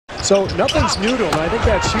So nothing's new to him. I think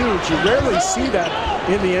that's huge. You rarely see that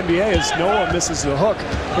in the NBA as Noah misses the hook.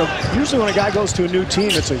 You know, usually when a guy goes to a new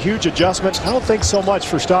team, it's a huge adjustment. I don't think so much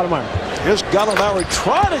for Stoudemire. Here's Gallinari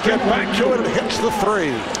trying to get back to it and hits the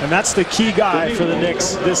three. And that's the key guy for the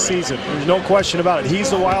Knicks this season. There's no question about it.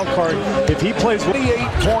 He's the wild card. If he plays 28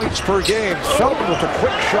 points per game. Felton with a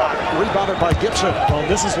quick shot, rebounded by Gibson. Well,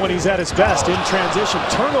 this is when he's at his best in transition.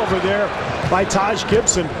 Turnover there by Taj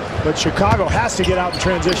Gibson, but Chicago has to get out in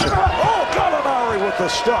transition. Oh, Gallinari with the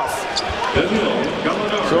stuff.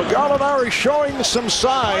 So Gallinari showing some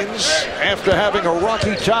signs after having a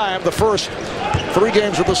rocky time the first 3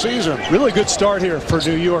 games of the season. Really good start here for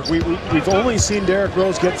New York. We've only seen Derrick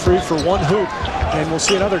Rose get free for 1 hoop, and we'll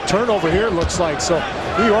see another turnover here, it looks like. So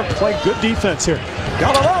New York playing good defense here.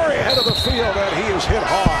 Gallinari ahead of the field, and he is hit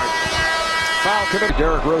hard. Foul committed.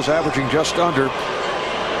 Derrick Rose averaging just under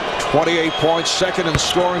 28 points, second in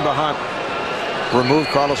scoring behind. Removed.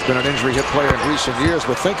 Carlos been an injury hit player in recent years,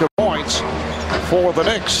 but think of points for the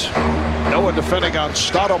Knicks. Noah defending on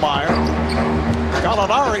Stoudemire.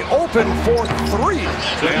 Gallinari open for 3,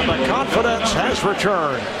 and the confidence has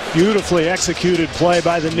returned. Beautifully executed play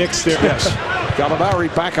by the Knicks there. Yes.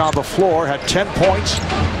 Gallinari back on the floor, had 10 points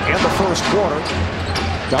in the first quarter.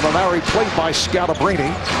 Gallinari played by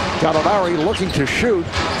Scalabrine. Gallinari looking to shoot.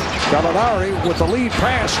 Gallinari with the lead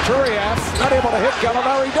pass. Turiaf not able to hit.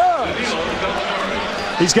 Gallinari does.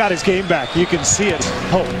 He's got his game back. You can see it.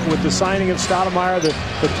 Hope with the signing of Stoudemire, the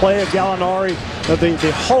play of Gallinari,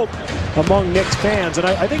 the hope among Knicks fans. And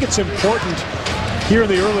I think it's important here in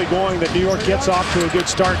the early going that New York gets off to a good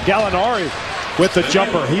start. Gallinari with the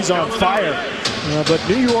jumper. He's on fire. But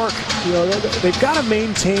New York, you know, they've got to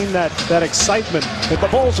maintain that excitement. The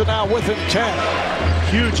Bulls are now within 10.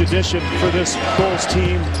 Huge addition for this Bulls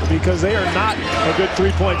team because they are not a good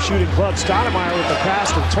three-point shooting club. Stoudemire with the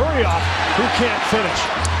pass to Turiaf, who can't finish.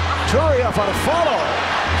 Turiaf on a follow.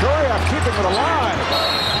 Turiaf keeping it alive.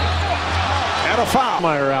 And a foul.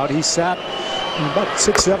 Stoudemire out. He sat in about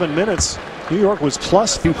 6-7 minutes. New York was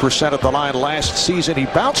plus 2% at the line last season. He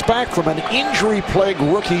bounced back from an injury-plagued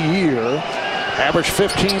rookie year. Averaged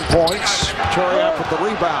 15 points. Turiaf with the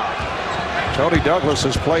rebound. Tony Douglas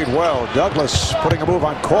has played well. Douglas putting a move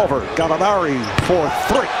on Culver. Gallinari for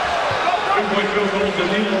 3.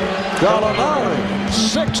 Gallinari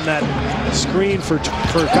 6. That screen for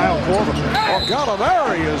Kyle Culver. Well,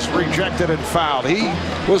 Gallinari is rejected and fouled. He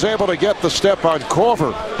was able to get the step on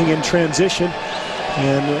Culver. In transition,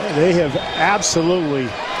 and they have absolutely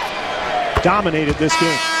dominated this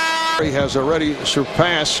game. He has already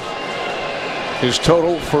surpassed his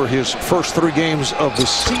total for his first 3 games of the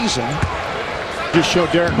season. Just show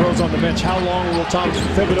Derrick Rose on the bench. How long will Tom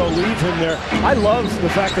Thibodeau leave him there? I love the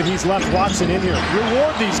fact that he's left Watson in here.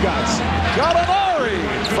 Reward these guys. Gallinari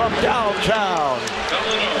from downtown.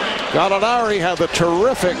 Gallinari had the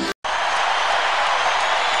terrific.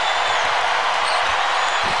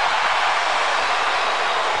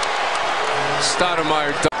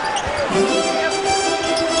 Stoudemire.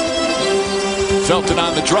 Felton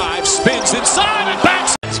on the drive, spins inside and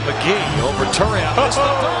backs. It's McGee over Turiaf. Missed the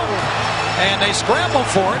dunk. And they scrambled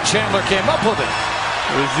for it. Chandler came up with it.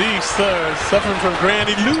 Aziz suffering from grand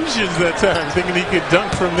illusions at times, thinking he could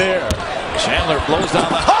dunk from there. Chandler blows down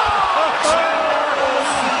the...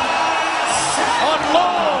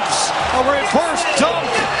 Unloads a reverse dunk.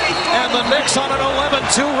 And the Knicks on an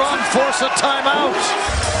 11-2 run force a timeout.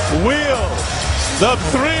 Will, the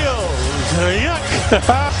thrills, yuck.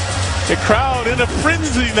 The crowd in a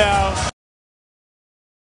frenzy now.